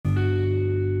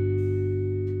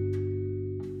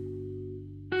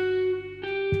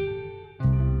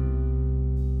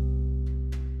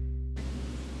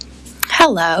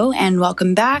Hello, and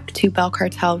welcome back to Bell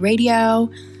Cartel Radio.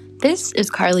 This is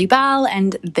Carly Bell,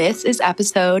 and this is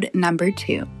episode number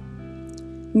 2.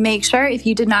 Make sure, if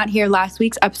you did not hear last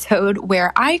week's episode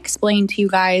where I explained to you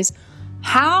guys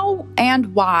how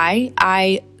and why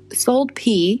I sold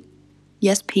P,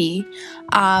 yes, P,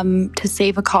 to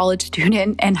save a college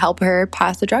student and help her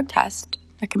pass a drug test,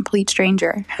 a complete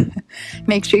stranger.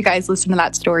 Make sure you guys listen to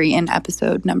that story in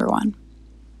episode number 1.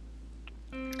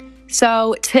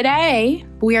 So today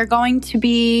we are going to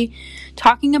be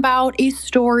talking about a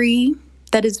story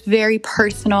that is very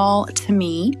personal to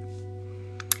me.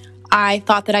 I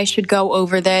thought that I should go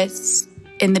over this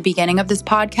in the beginning of this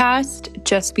podcast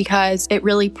just because it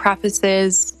really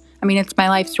prefaces, it's my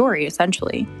life story,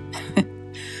 essentially.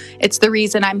 It's the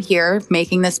reason I'm here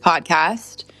making this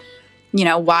podcast.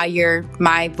 Why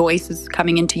my voice is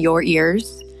coming into your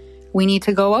ears. We need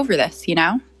to go over this,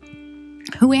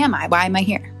 Who am I? Why am I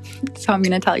here? So I'm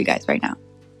going to tell you guys right now.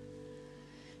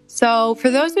 So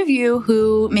for those of you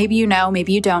who maybe you know,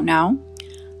 maybe you don't know,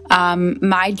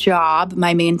 my job,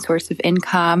 my main source of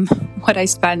income, what I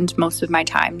spend most of my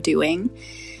time doing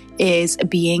is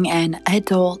being an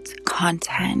adult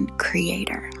content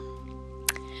creator.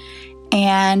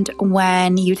 And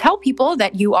when you tell people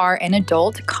that you are an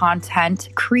adult content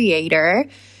creator,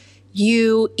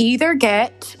 you either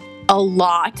get a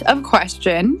lot of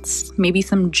questions, maybe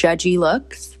some judgy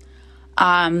looks,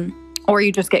 or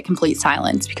you just get complete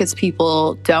silence because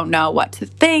people don't know what to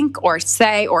think or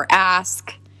say or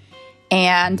ask.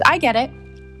 And I get it.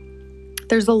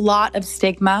 There's a lot of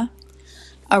stigma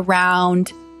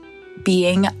around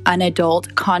being an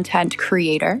adult content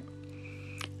creator.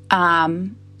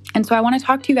 And so I want to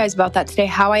talk to you guys about that today,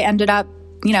 how I ended up,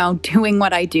 doing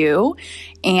what I do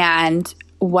and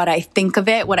what I think of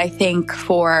it, what I think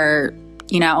for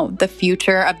the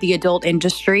future of the adult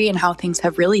industry and how things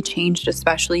have really changed,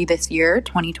 especially this year,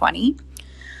 2020.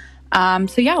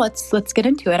 Let's get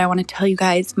into it. I want to tell you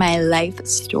guys my life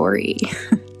story.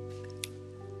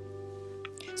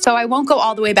 So I won't go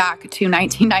all the way back to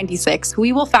 1996.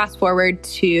 We will fast forward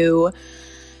to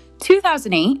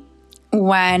 2008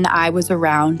 when I was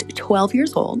around 12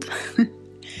 years old.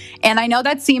 And I know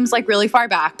that seems like really far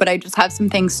back, but I just have some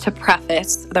things to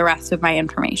preface the rest of my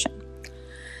information.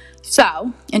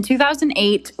 So, in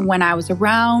 2008, when I was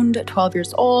around 12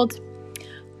 years old,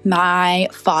 my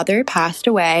father passed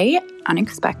away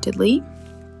unexpectedly.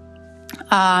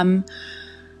 That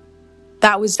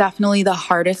was definitely the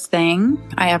hardest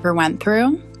thing I ever went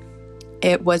through.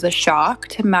 It was a shock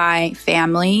to my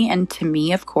family and to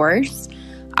me, of course.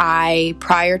 I,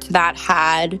 prior to that,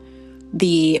 had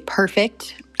the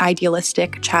perfect,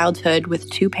 idealistic childhood with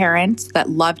 2 parents that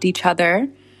loved each other.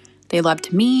 They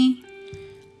loved me.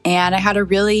 And I had a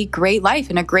really great life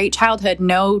and a great childhood.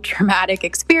 No traumatic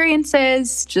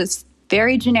experiences, just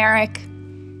very generic,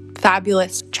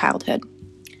 fabulous childhood.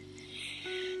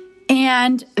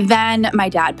 And then my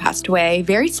dad passed away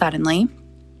very suddenly.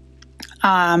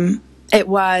 It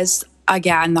was,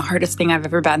 again, the hardest thing I've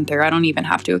ever been through. I don't even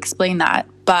have to explain that.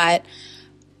 But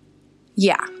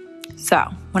yeah, so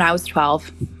when I was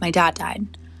 12, my dad died.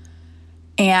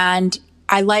 And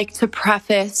I like to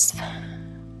preface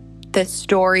this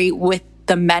story with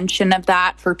the mention of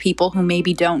that for people who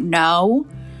maybe don't know.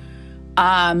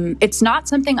 It's not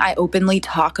something I openly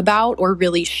talk about or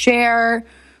really share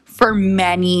for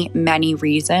many, many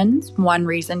reasons. One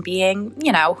reason being,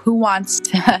 who wants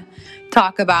to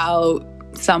talk about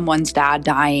someone's dad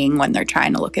dying when they're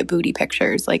trying to look at booty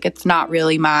pictures? It's not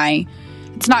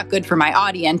good for my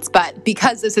audience, but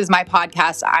because this is my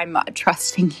podcast, I'm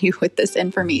trusting you with this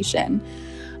information.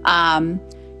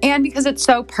 And because it's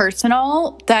so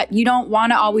personal that you don't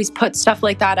want to always put stuff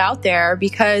like that out there,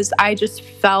 because I just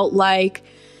felt like,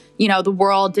 the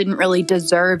world didn't really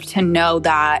deserve to know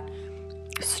that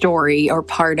story or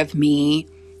part of me.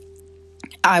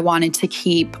 I wanted to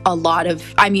keep a lot of,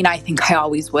 I think I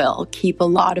always will keep a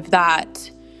lot of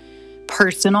that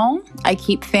personal. I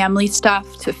keep family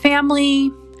stuff to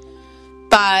family,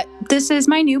 but this is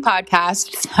my new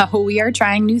podcast, so we are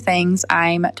trying new things.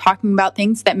 I'm talking about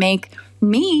things that make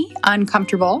me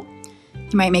uncomfortable.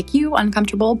 It might make you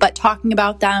uncomfortable, but talking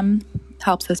about them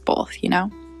helps us both,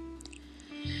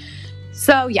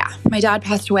 So yeah, my dad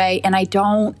passed away, and I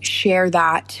don't share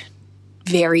that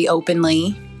very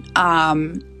openly.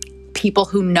 People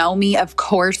who know me, of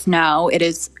course, know it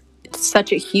is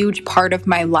such a huge part of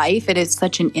my life. It is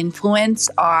such an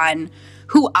influence on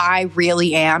who I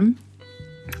really am,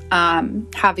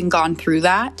 having gone through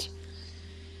that.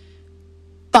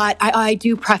 But I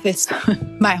do preface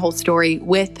my whole story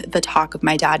with the talk of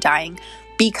my dad dying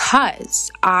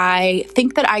because I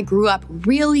think that I grew up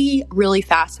really, really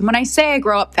fast. And when I say I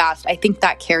grow up fast, I think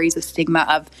that carries a stigma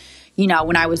of,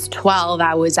 when I was 12,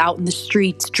 I was out in the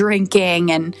streets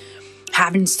drinking and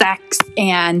having sex,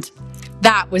 and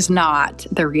that was not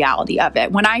the reality of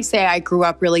it. When I say I grew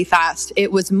up really fast,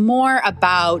 it was more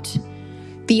about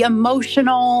the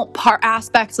emotional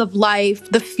aspects of life,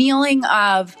 the feeling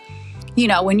of,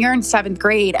 when you're in 7th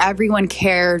grade, everyone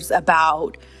cares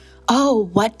about, oh,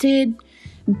 what did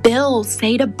Bill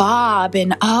say to Bob?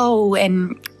 And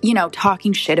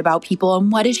talking shit about people.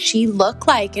 And what does she look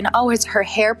like? And oh, is her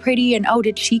hair pretty? And oh,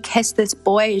 did she kiss this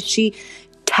boy? Is she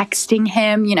texting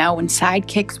him, when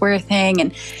sidekicks were a thing?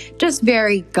 And just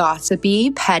very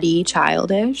gossipy, petty,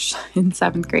 childish in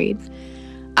 7th grade.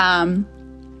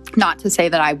 Not to say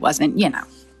that I wasn't,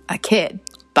 a kid,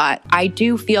 but I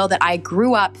do feel that I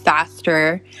grew up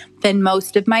faster than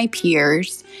most of my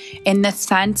peers in the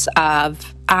sense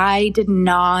of I did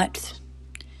not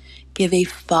give a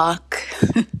fuck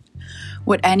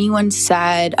what anyone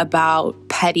said about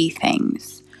petty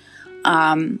things.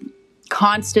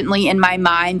 Constantly in my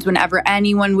mind, whenever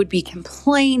anyone would be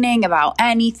complaining about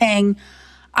anything,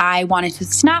 I wanted to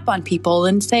snap on people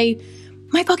and say,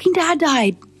 my fucking dad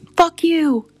died. Fuck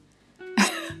you.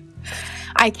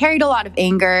 I carried a lot of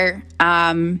anger,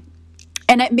 and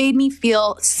it made me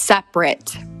feel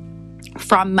separate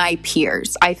from my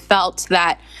peers. I felt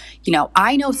that,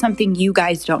 I know something you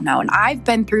guys don't know, and I've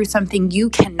been through something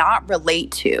you cannot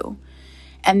relate to.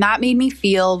 And that made me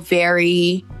feel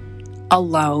very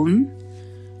alone.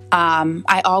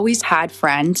 I always had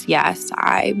friends. Yes,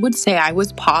 I would say I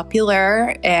was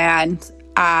popular, and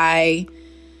I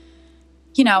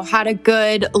had a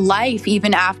good life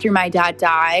even after my dad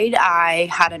died. I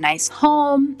had a nice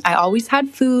home. I always had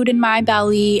food in my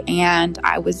belly, and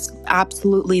I was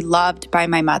absolutely loved by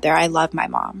my mother. I love my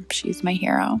mom. She's my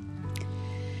hero.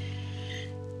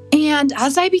 And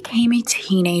as I became a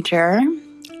teenager,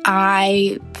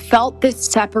 I felt this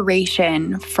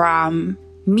separation from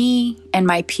me and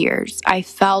my peers. I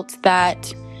felt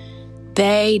that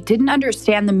they didn't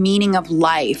understand the meaning of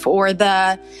life or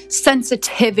the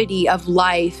sensitivity of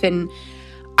life. And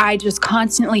I just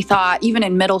constantly thought, even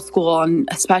in middle school and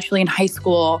especially in high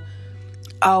school,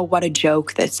 oh, what a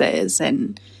joke this is.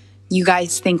 And you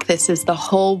guys think this is the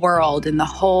whole world, and the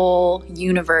whole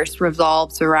universe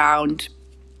revolves around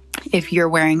if you're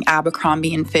wearing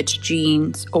Abercrombie and Fitch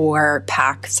jeans or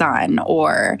PacSun,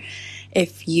 or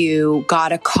if you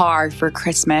got a car for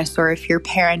Christmas, or if your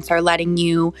parents are letting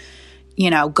you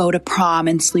go to prom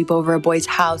and sleep over a boy's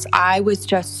house. I was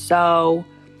just so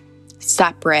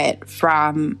separate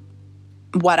from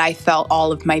what I felt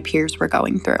all of my peers were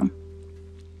going through.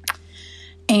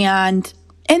 And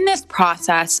in this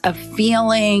process of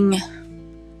feeling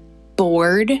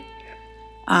bored,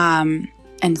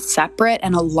 and separate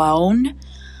and alone,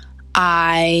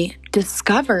 I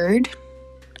discovered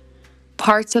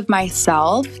parts of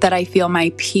myself that I feel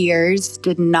my peers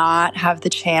did not have the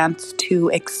chance to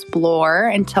explore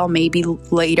until maybe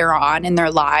later on in their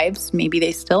lives. Maybe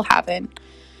they still haven't,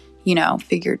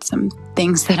 figured some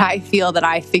things that I feel that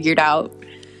I figured out.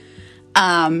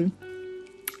 And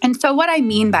so what I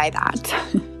mean by that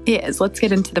is, let's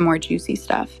get into the more juicy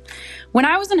stuff. When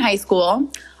I was in high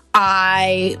school,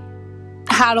 I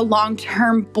had a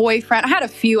long-term boyfriend. I had a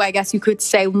few, I guess you could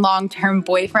say, long-term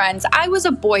boyfriends. I was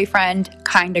a boyfriend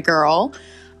kind of girl.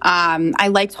 I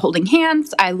liked holding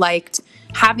hands. I liked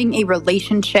having a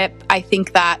relationship. I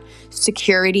think that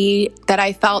security that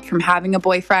I felt from having a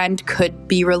boyfriend could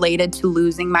be related to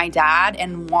losing my dad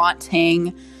and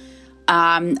wanting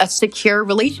a secure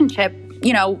relationship,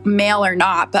 male or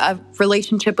not, but a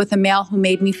relationship with a male who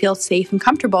made me feel safe and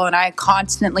comfortable. And I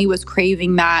constantly was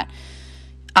craving that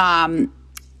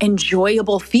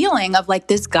enjoyable feeling of like,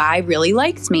 this guy really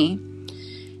likes me.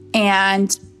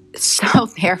 And so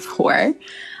therefore,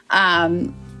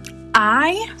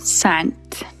 I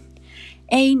sent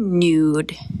a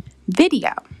nude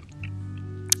video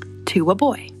to a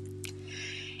boy.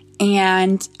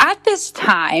 And at this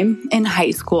time in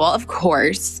high school, of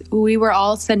course, we were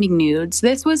all sending nudes.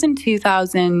 This was in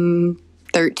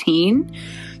 2013.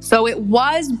 So it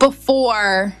was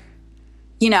before,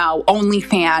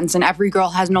 OnlyFans, and every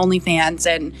girl has an OnlyFans,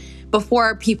 and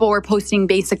before people were posting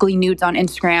basically nudes on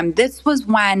Instagram. This was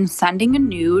when sending a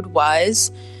nude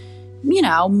was,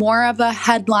 more of a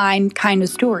headline kind of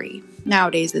story.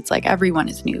 Nowadays, it's like everyone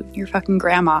is nude. Your fucking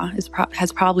grandma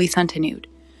has probably sent a nude.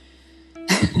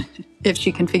 If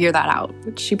she can figure that out,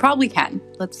 which she probably can.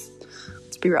 Let's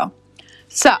be real.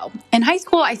 So in high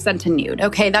school, I sent a nude.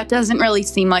 Okay, that doesn't really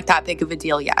seem like that big of a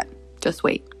deal yet. Just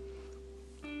wait.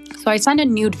 So I sent a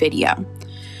nude video.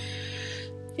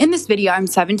 in this video, I'm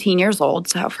 17 years old.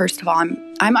 So first of all,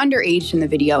 I'm underage in the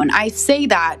video. And I say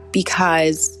that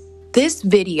because this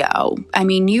video, I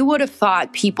mean, you would have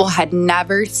thought people had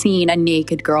never seen a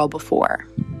naked girl before.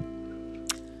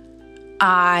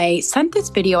 I sent this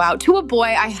video out to a boy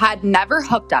I had never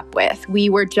hooked up with. We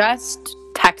were just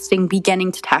texting,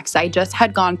 beginning to text. I just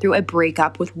had gone through a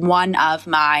breakup with one of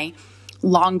my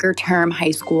longer-term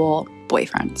high school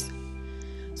boyfriends.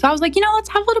 So I was like, let's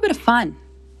have a little bit of fun.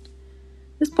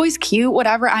 This boy's cute,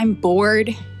 whatever. I'm bored.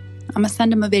 I'm going to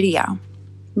send him a video.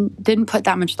 Didn't put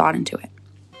that much thought into it.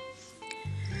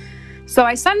 So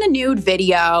I send the nude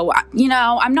video.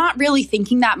 I'm not really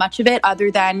thinking that much of it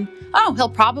other than, he'll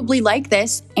probably like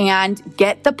this and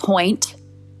get the point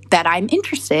that I'm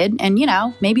interested and,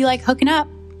 maybe like hooking up.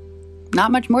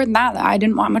 Not much more than that. I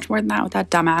didn't want much more than that with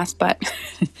that dumbass, but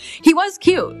he was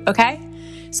cute, okay?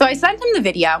 So I sent him the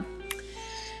video.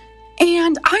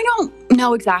 And I don't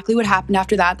know exactly what happened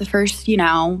after that. The first,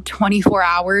 24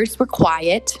 hours were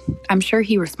quiet. I'm sure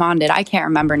he responded. I can't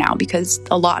remember now because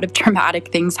a lot of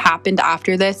traumatic things happened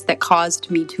after this that caused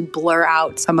me to blur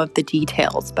out some of the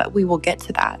details, but we will get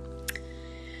to that.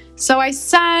 So I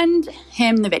send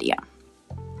him the video.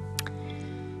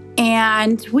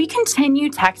 And we continue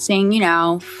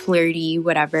texting, flirty,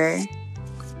 whatever.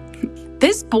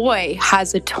 This boy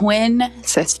has a twin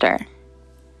sister.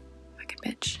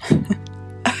 Bitch.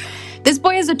 This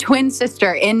boy has a twin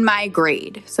sister in my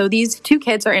grade. So these two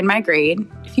kids are in my grade.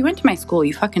 If you went to my school,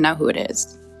 you fucking know who it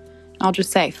is. I'll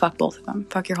just say, fuck both of them.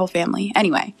 Fuck your whole family.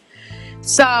 Anyway,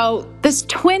 so this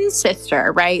twin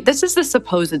sister, right? This is the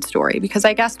supposed story because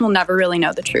I guess we'll never really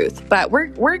know the truth. But we're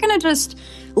going to just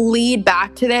lead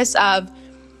back to this of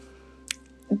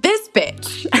this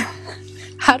bitch.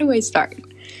 How do I start?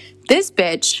 This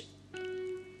bitch,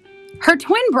 her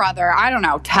twin brother, I don't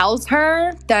know, tells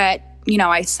her that,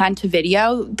 I sent a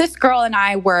video. This girl and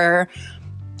I were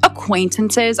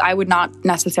acquaintances. I would not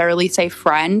necessarily say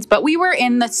friends, but we were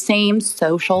in the same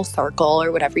social circle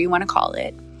or whatever you want to call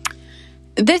it.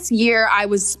 This year, I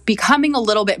was becoming a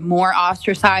little bit more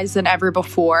ostracized than ever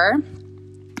before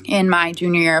in my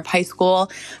junior year of high school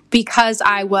because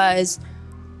I was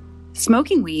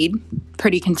smoking weed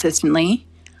pretty consistently.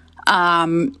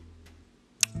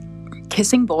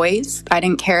 Kissing boys. I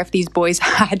didn't care if these boys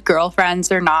had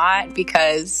girlfriends or not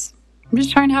because I'm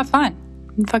just trying to have fun.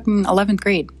 I'm fucking 11th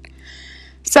grade.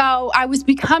 So I was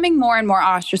becoming more and more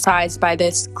ostracized by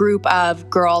this group of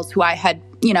girls who I had,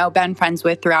 been friends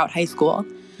with throughout high school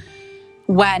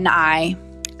when I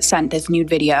sent this nude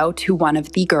video to one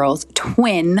of the girls'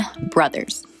 twin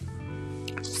brothers.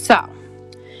 So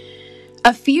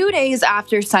a few days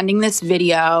after sending this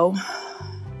video,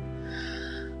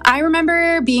 I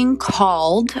remember being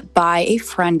called by a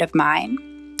friend of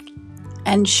mine,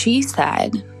 and she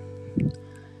said,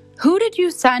 "Who did you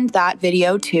send that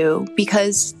video to?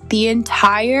 Because the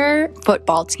entire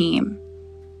football team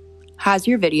has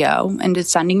your video and is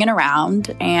sending it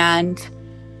around, and,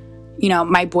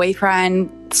 my boyfriend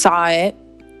saw it."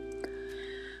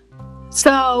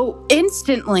 So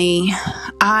instantly,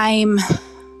 I'm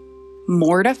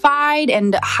mortified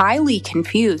and highly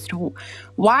confused.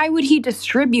 Why would he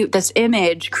distribute this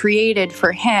image created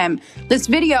for him? This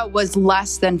video was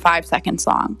less than 5 seconds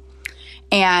long.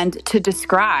 And to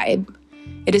describe,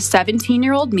 it is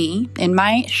 17-year-old me in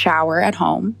my shower at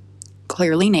home,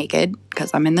 clearly naked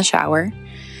because I'm in the shower.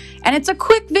 And it's a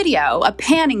quick video, a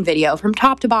panning video from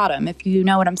top to bottom, if you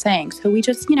know what I'm saying. So we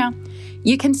just,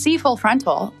 you can see full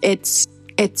frontal. It's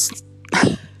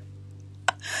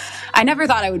I never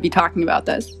thought I would be talking about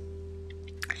this.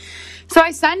 So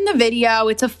I send the video.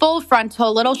 It's a full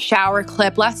frontal little shower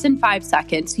clip, less than 5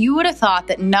 seconds. You would have thought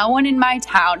that no one in my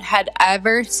town had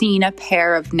ever seen a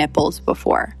pair of nipples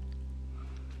before.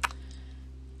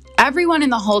 Everyone in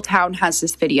the whole town has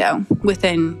this video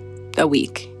within a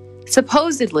week.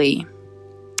 Supposedly,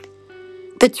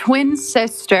 the twin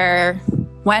sister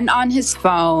went on his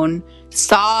phone,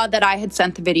 saw that I had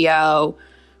sent the video,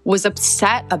 was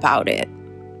upset about it,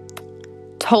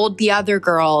 told the other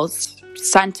girls,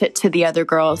 sent it to the other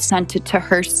girls, sent it to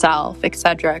herself,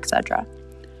 etc., etc.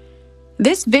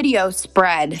 This video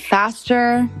spread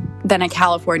faster than a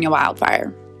California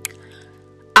wildfire.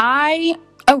 I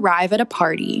arrive at a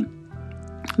party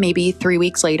maybe 3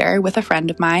 weeks later with a friend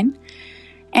of mine,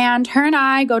 and her and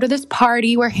I go to this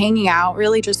party. We're hanging out,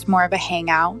 really just more of a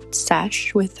hangout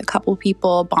sesh with a couple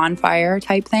people, bonfire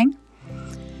type thing.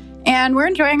 And we're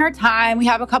enjoying our time. We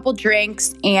have a couple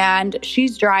drinks and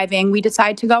she's driving. We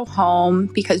decide to go home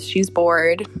because she's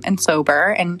bored and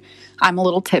sober, and I'm a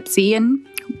little tipsy and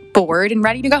bored and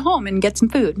ready to go home and get some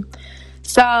food.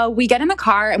 So we get in the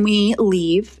car and we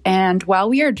leave. And while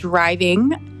we are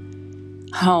driving,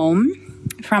 home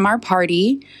from our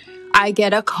party, I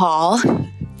get a call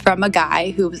from a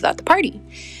guy who was at the party.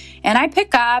 And I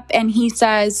pick up and he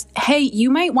says, hey, you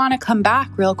might want to come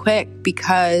back real quick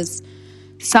because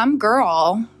some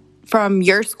girl from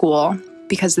your school,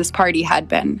 because this party had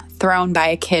been thrown by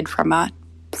a kid from a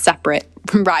separate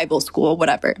rival school,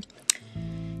 whatever.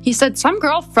 He said, some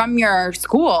girl from your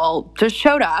school just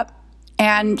showed up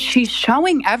and she's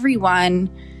showing everyone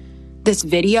this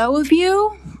video of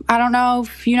you. I don't know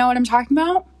if you know what I'm talking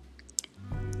about.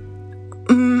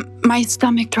 My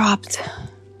stomach dropped.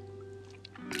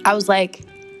 I was like,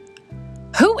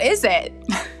 who is it?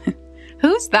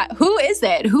 Who's that? Who is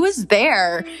it? Who is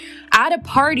there at a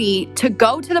party to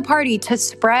go to the party to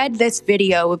spread this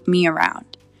video of me around?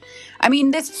 I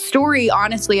mean, this story,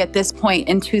 honestly, at this point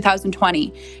in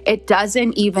 2020, it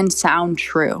doesn't even sound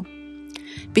true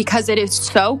because it is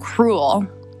so cruel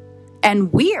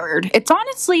and weird. It's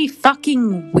honestly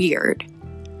fucking weird.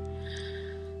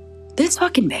 This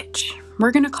fucking bitch,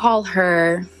 we're going to call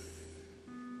her...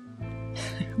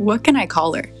 What can I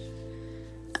call her?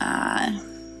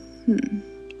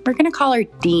 We're going to call her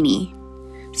Deanie.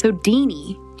 So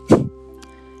Deanie,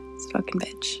 this fucking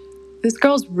bitch, this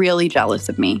girl's really jealous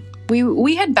of me.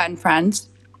 We had been friends,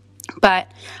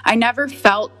 but I never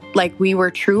felt like we were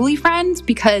truly friends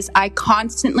because I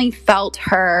constantly felt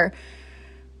her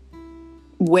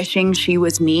wishing she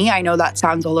was me. I know that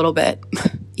sounds a little bit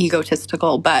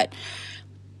egotistical, but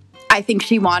I think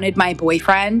she wanted my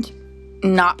boyfriend,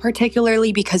 not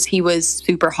particularly because he was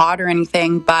super hot or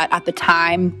anything, but at the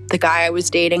time, the guy I was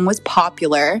dating was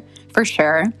popular, for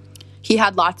sure. He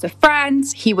had lots of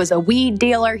friends. He was a weed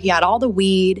dealer. He had all the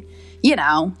weed, you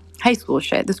know, high school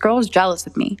shit. This girl was jealous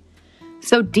of me.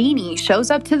 So Deanie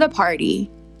shows up to the party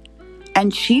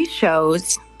and she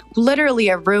shows literally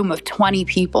a room of 20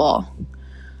 people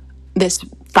this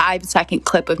 5-second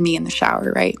clip of me in the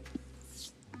shower, right?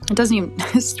 It doesn't even,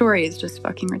 this story is just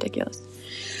fucking ridiculous.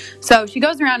 So she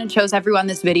goes around and shows everyone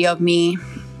this video of me.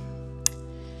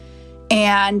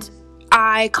 And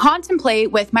I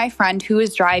contemplate with my friend who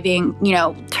is driving, you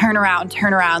know, turn around,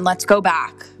 let's go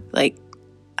back. Like,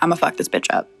 I'm gonna fuck this bitch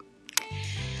up.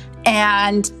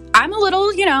 And I'm a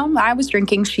little, you know, I was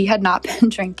drinking. She had not been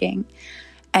drinking.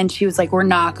 And she was like, we're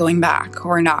not going back.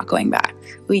 We're not going back.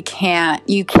 You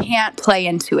can't play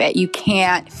into it. You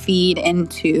can't feed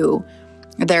into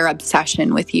their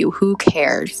obsession with you. Who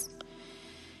cares?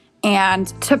 And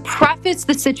to preface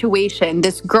the situation,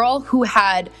 this girl who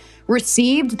had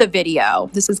received the video,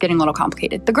 this is getting a little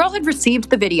complicated. The girl had received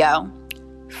the video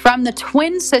from the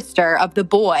twin sister of the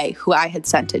boy who I had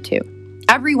sent it to.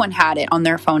 Everyone had it on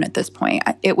their phone at this point.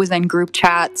 It was in group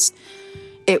chats.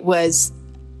 It was,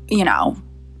 you know,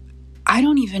 I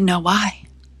don't even know why.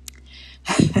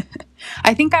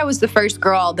 I think I was the first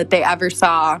girl that they ever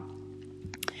saw,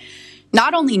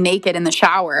 not only naked in the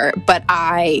shower, but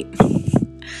I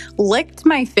licked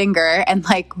my finger and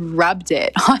like rubbed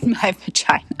it on my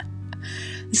vagina.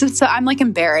 This is so, I'm like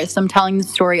embarrassed. I'm telling the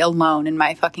story alone in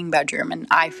my fucking bedroom and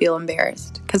I feel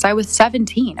embarrassed because I was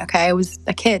 17. Okay. I was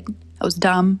a kid. I was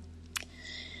dumb.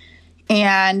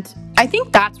 And I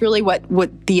think that's really what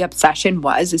the obsession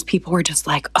was, is people were just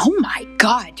like, oh my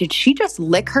God, did she just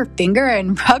lick her finger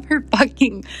and rub her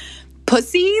fucking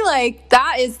pussy? Like,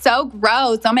 that is so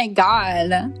gross. Oh my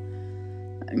God.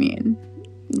 I mean,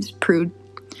 it's prude.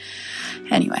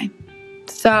 Anyway,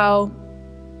 so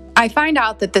I find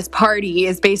out that this party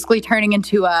is basically turning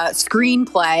into a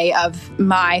screenplay of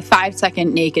my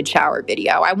 5-second naked shower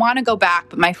video. I want to go back,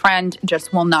 but my friend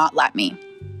just will not let me.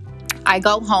 I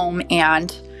go home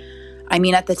and, I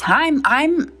mean, at the time,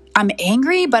 I'm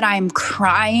angry, but I'm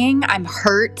crying. I'm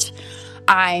hurt.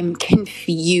 I'm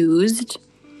confused.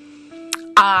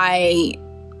 I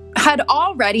had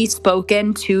already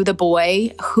spoken to the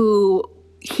boy who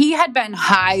he had been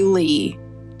highly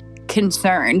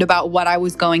concerned about what I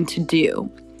was going to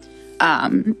do.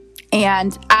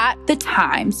 And at the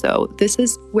time, so this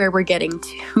is where we're getting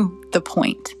to the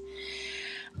point.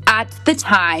 At the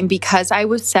time, because I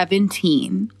was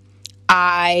 17,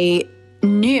 I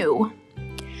knew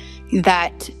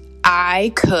that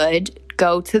I could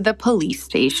go to the police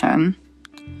station,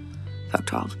 fuck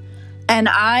 12, and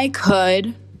I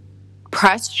could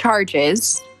press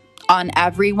charges on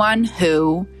everyone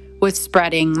who was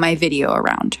spreading my video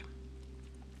around.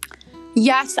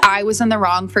 Yes, I was in the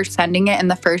wrong for sending it in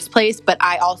the first place, but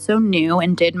I also knew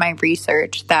and did my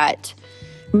research that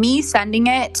me sending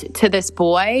it to this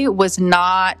boy was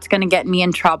not going to get me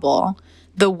in trouble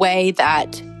the way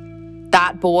that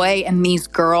that boy and these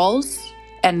girls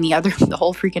and the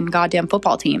whole freaking goddamn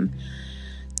football team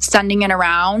sending it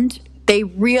around.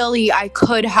 I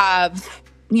could have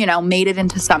made it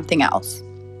into something else.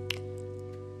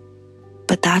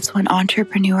 But that's when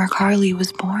Entrepreneur Carly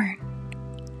was born.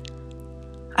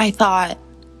 I thought,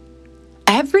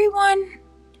 everyone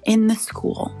in the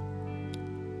school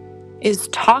is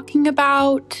talking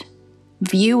about,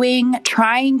 viewing,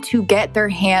 trying to get their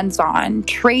hands on,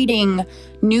 trading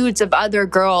nudes of other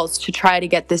girls to try to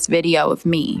get this video of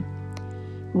me.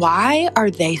 Why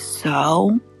are they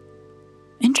so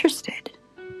interested?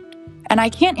 And I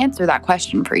can't answer that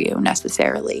question for you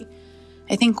necessarily.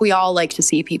 I think we all like to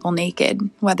see people naked,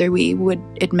 whether we would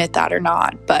admit that or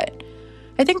not. But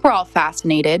I think we're all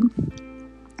fascinated,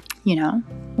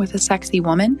 with a sexy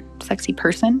woman, sexy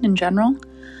person in general.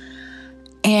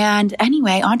 And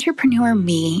anyway, entrepreneur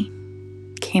me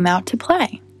came out to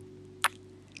play.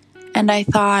 And I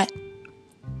thought,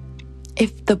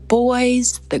 if the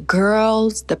boys, the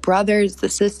girls, the brothers, the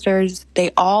sisters,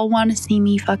 they all want to see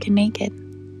me fucking naked.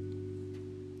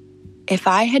 If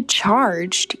I had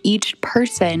charged each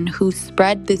person who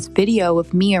spread this video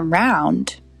of me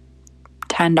around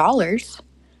 $10,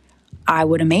 I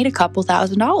would have made a couple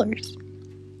 $1,000s.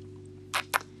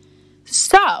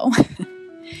 So,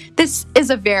 this is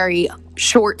a very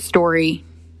short story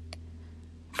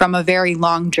from a very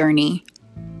long journey.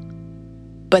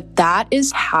 But that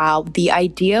is how the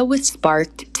idea was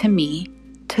sparked to me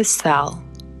to sell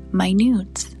my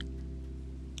nudes.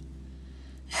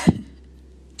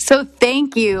 So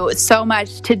thank you so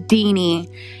much to Deanie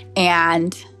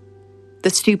and the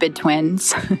Stupid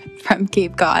Twins from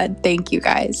Cape Cod. Thank you,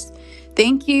 guys.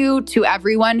 Thank you to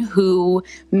everyone who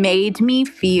made me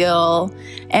feel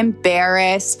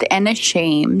embarrassed and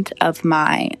ashamed of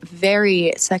my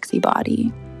very sexy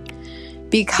body.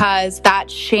 Because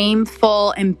that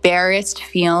shameful, embarrassed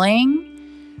feeling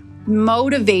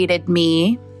motivated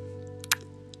me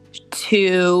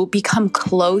to become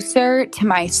closer to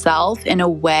myself in a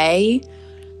way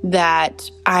that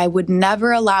I would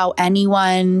never allow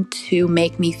anyone to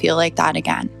make me feel like that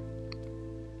again.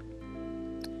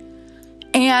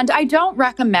 And I don't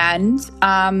recommend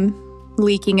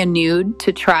leaking a nude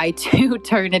to try to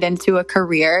turn it into a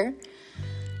career.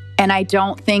 And I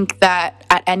don't think that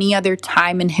at any other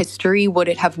time in history would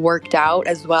it have worked out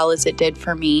as well as it did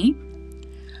for me.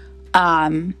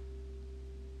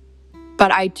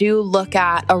 But I do look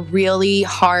at a really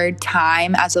hard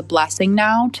time as a blessing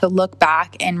now to look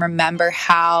back and remember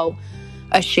how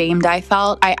ashamed I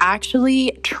felt. I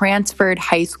actually transferred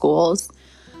high schools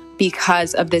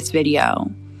because of this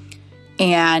video.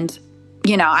 And,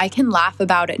 I can laugh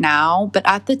about it now, but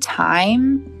at the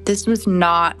time, this was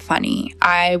not funny.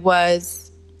 I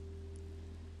was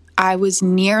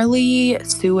nearly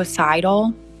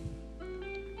suicidal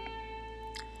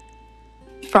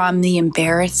from the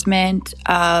embarrassment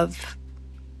of,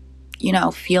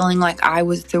 feeling like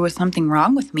there was something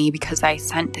wrong with me because I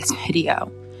sent this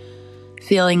video.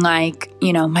 Feeling like,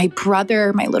 my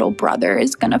little brother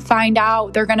is going to find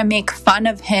out. They're going to make fun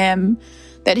of him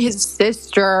that his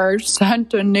sister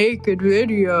sent a naked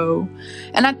video.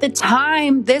 And at the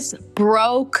time, this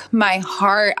broke my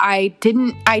heart. I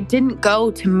didn't go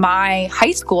to my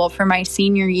high school for my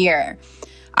senior year.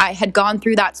 I had gone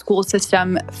through that school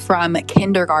system from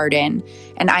kindergarten,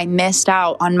 and I missed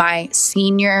out on my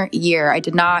senior year. I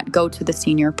did not go to the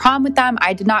senior prom with them.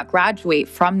 I did not graduate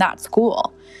from that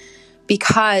school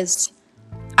because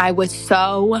I was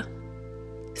so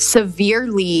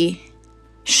severely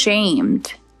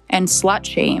shamed and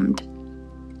slut-shamed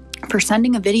for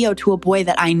sending a video to a boy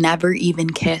that I never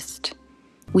even kissed.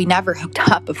 We never hooked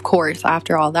up, of course,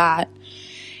 after all that.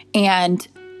 And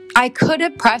I could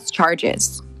have pressed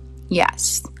charges,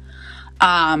 yes.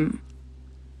 And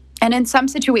in some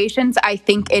situations, I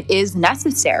think it is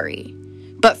necessary.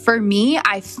 But for me,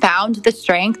 I found the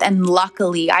strength, and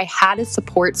luckily, I had a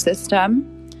support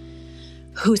system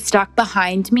who stuck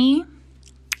behind me.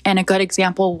 And a good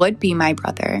example would be my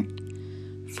brother,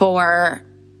 for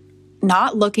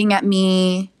not looking at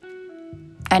me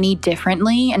any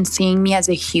differently and seeing me as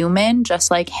a human just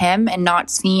like him, and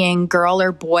not seeing girl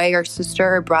or boy or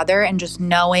sister or brother, and just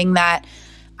knowing that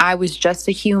I was just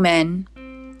a human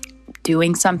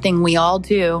doing something we all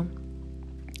do.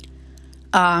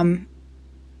 And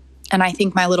I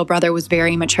think my little brother was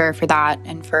very mature for that,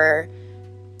 and for,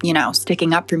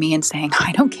 sticking up for me and saying,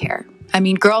 I don't care. I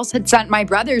mean, girls had sent my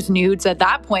brother's nudes at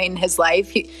that point in his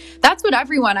life. That's what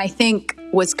everyone, I think,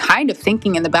 was kind of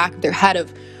thinking in the back of their head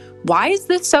of, why is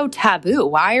this so taboo?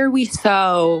 Why are we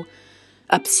so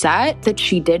upset that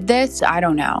she did this? I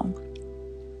don't know.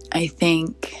 I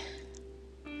think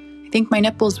my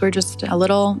nipples were just a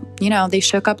little, they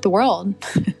shook up the world.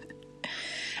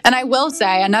 And I will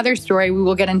say another story we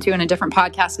will get into in a different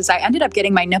podcast is I ended up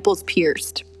getting my nipples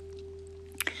pierced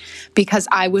because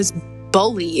I was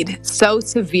bullied so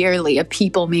severely of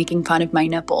people making fun of my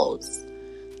nipples.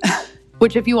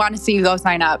 Which if you want to see, go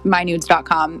sign up,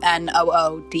 mynudes.com,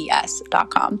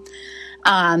 NOODS.com.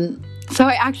 So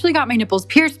I actually got my nipples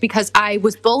pierced because I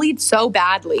was bullied so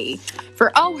badly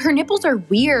for, her nipples are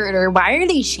weird, or why are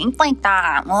they shaped like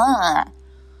that?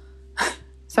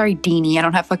 Sorry, Deanie, I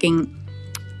don't have fucking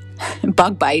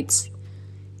bug bites.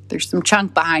 There's some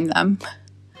chunk behind them.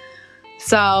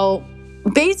 So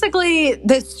basically,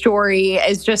 this story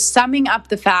is just summing up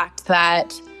the fact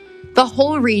that the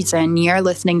whole reason you're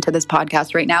listening to this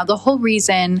podcast right now, the whole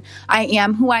reason I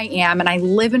am who I am and I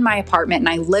live in my apartment and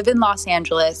I live in Los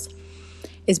Angeles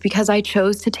is because I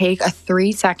chose to take a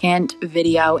 3-second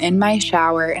video in my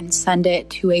shower and send it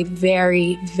to a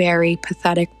very, very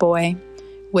pathetic boy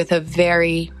with a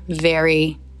very,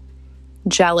 very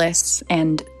jealous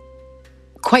and,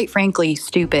 quite frankly,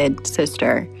 stupid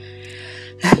sister.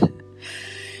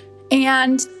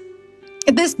 And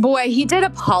this boy, he did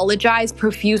apologize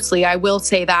profusely, I will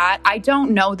say that. I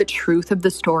don't know the truth of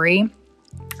the story.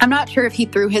 I'm not sure if he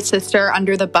threw his sister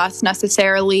under the bus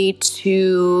necessarily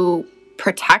to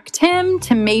protect him,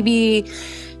 to maybe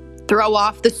throw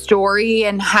off the story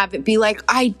and have it be like,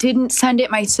 I didn't send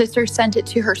it, my sister sent it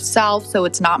to herself, so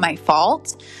it's not my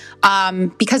fault.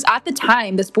 Because at the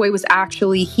time, this boy was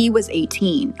he was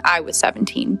 18. I was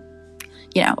 17,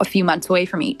 a few months away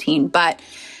from 18. But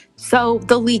so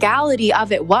the legality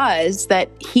of it was that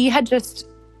he had just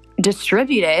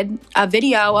distributed a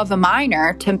video of a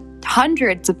minor to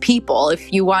hundreds of people,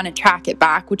 if you want to track it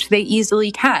back, which they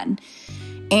easily can.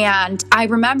 And I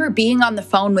remember being on the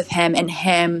phone with him and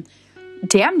him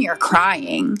damn near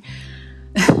crying,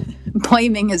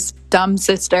 blaming his dumb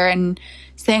sister and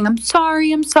saying, I'm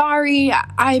sorry.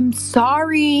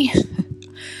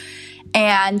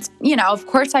 And, of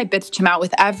course I bitched him out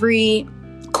with every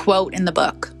quote in the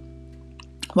book.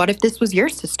 What if this was your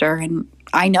sister? And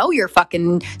I know your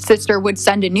fucking sister would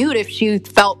send a nude if she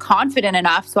felt confident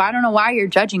enough, so I don't know why you're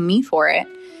judging me for it.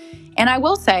 And I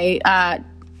will say,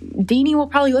 Deanie will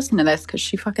probably listen to this because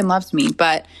she fucking loves me,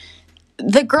 but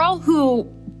the girl who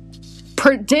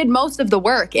did most of the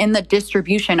work in the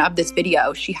distribution of this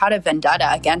video, she had a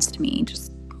vendetta against me,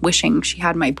 just wishing she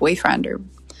had my boyfriend or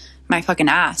my fucking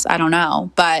ass. I don't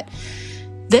know. But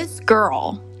this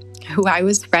girl who I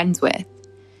was friends with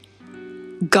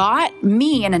got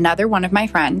me and another one of my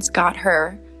friends, got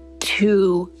her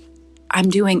to, I'm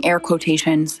doing air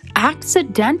quotations,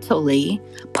 accidentally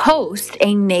post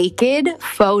a naked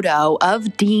photo of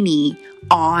Deanie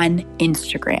on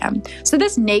Instagram. So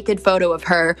this naked photo of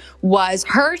her was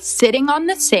her sitting on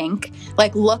the sink,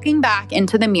 like looking back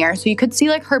into the mirror. So you could see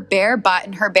like her bare butt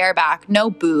and her bare back,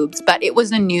 no boobs, but it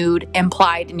was a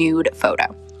implied nude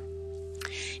photo.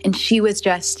 And she was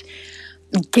just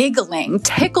giggling,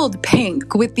 tickled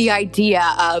pink with the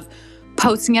idea of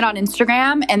posting it on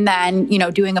Instagram and then,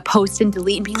 doing a post and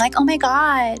delete and being like, oh my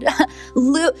God,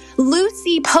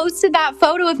 Lucy posted that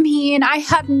photo of me and I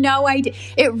have no idea.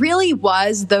 It really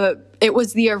was the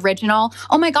original,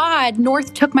 oh my God,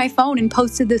 North took my phone and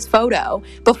posted this photo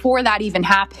before that even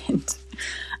happened.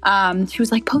 She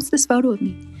was like, post this photo of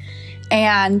me.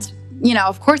 And,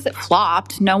 of course it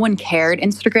flopped. No one cared.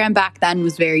 Instagram back then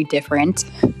was very different.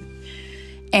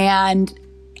 And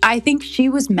I think she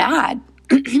was mad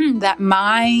that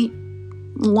my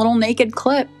little naked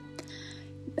clip,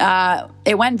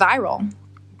 it went viral.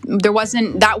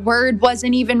 That word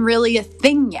wasn't even really a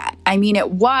thing yet. I mean,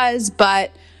 it was,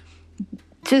 but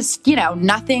just,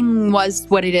 nothing was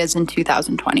what it is in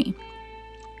 2020.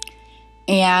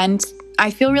 And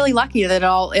I feel really lucky that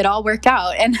it all worked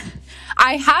out. And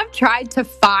I have tried to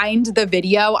find the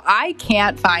video. I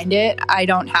can't find it. I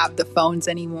don't have the phones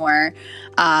anymore.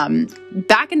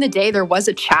 Back in the day, there was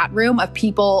a chat room of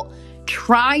people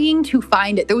trying to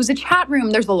find it. There was a chat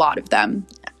room. There's a lot of them.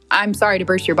 I'm sorry to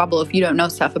burst your bubble if you don't know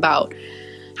stuff about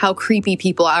how creepy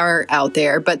people are out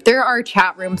there, but there are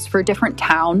chat rooms for different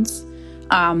towns,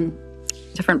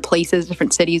 different places,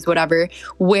 different cities, whatever,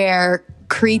 where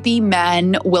creepy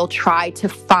men will try to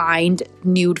find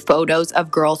nude photos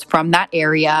of girls from that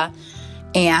area.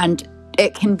 And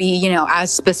it can be,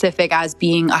 as specific as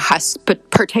being a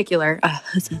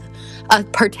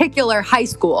particular high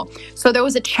school. So there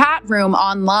was a chat room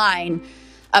online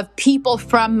of people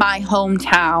from my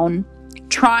hometown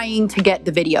trying to get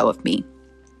the video of me,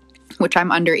 which I'm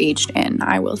underaged in,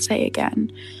 I will say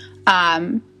again.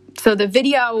 So the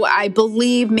video, I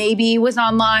believe, maybe was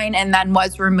online and then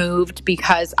was removed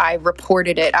because I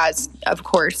reported it as, of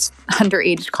course,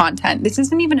 underage content. This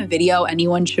isn't even a video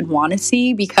anyone should want to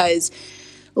see because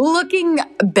looking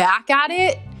back at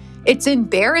it, it's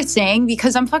embarrassing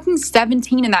because I'm fucking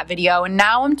 17 in that video and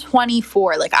now I'm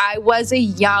 24. Like, I was a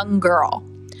young girl.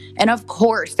 And of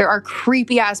course, there are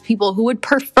creepy ass people who would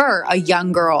prefer a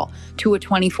young girl to a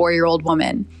 24-year-old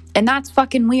woman. And that's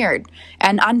fucking weird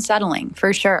and unsettling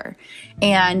for sure.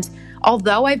 And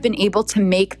although I've been able to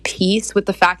make peace with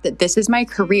the fact that this is my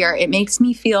career, it makes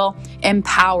me feel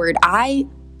empowered. I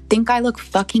think I look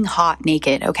fucking hot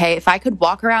naked, okay? If I could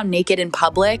walk around naked in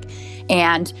public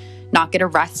and not get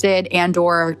arrested and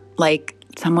or like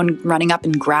someone running up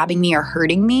and grabbing me or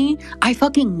hurting me, I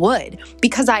fucking would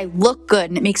because I look good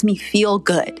and it makes me feel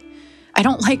good. I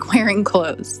don't like wearing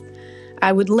clothes.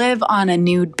 I would live on a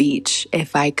nude beach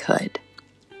if I could,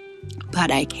 but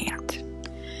I can't.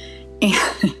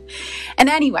 And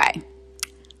anyway,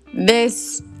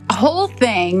 this whole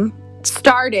thing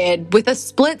started with a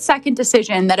split-second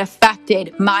decision that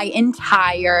affected my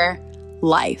entire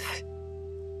life.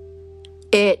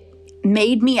 It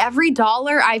made me, every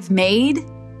dollar I've made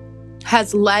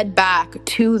has led back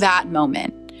to that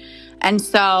moment. And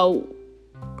so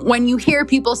when you hear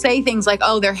people say things like,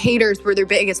 oh, their haters were their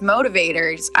biggest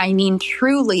motivators, I mean,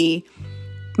 truly,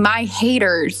 my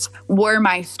haters were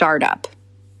my startup.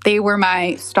 They were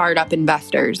my startup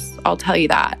investors. I'll tell you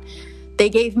that. They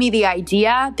gave me the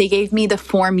idea. They gave me the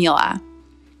formula.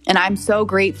 And I'm so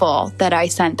grateful that I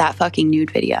sent that fucking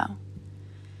nude video.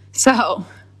 So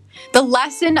the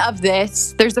lesson of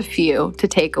this, there's a few to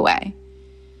take away.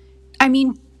 I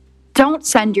mean, don't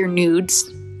send your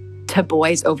nudes to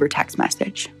boys over text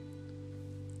message.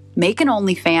 Make an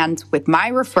OnlyFans with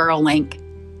my referral link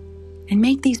and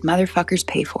make these motherfuckers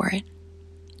pay for it.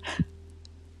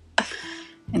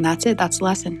 And that's it. That's the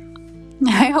lesson.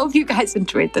 I hope you guys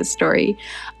enjoyed this story.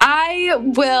 I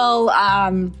will,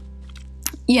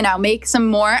 make some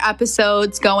more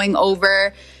episodes going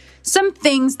over some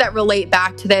things that relate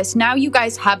back to this. Now you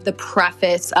guys have the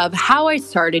preface of how I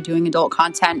started doing adult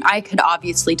content. I could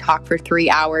obviously talk for 3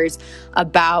 hours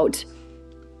about,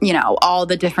 all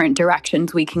the different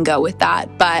directions we can go with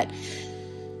that. But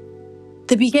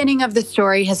the beginning of the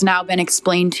story has now been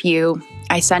explained to you.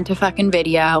 I sent a fucking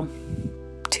video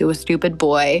to a stupid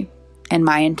boy, and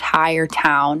my entire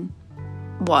town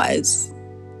was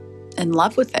in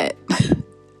love with it.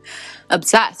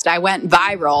 Obsessed. I went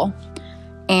viral,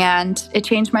 and it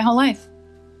changed my whole life.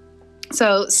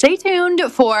 So stay tuned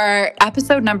for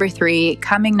episode number 3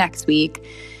 coming next week.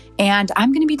 And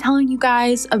I'm going to be telling you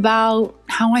guys about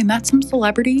how I met some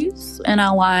celebrities in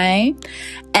LA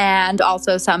and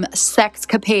also some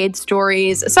sexcapade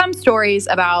stories, some stories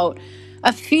about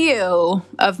a few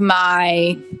of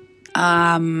my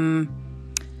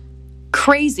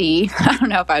crazy, I don't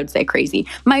know if I would say crazy,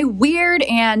 my weird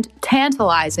and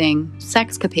tantalizing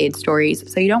sexcapade stories.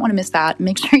 So you don't want to miss that.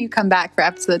 Make sure you come back for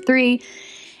episode 3.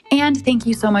 And thank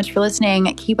you so much for listening.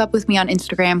 Keep up with me on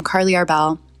Instagram, Carly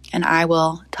Arbel, and I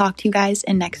will talk to you guys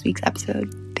in next week's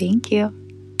episode. Thank you.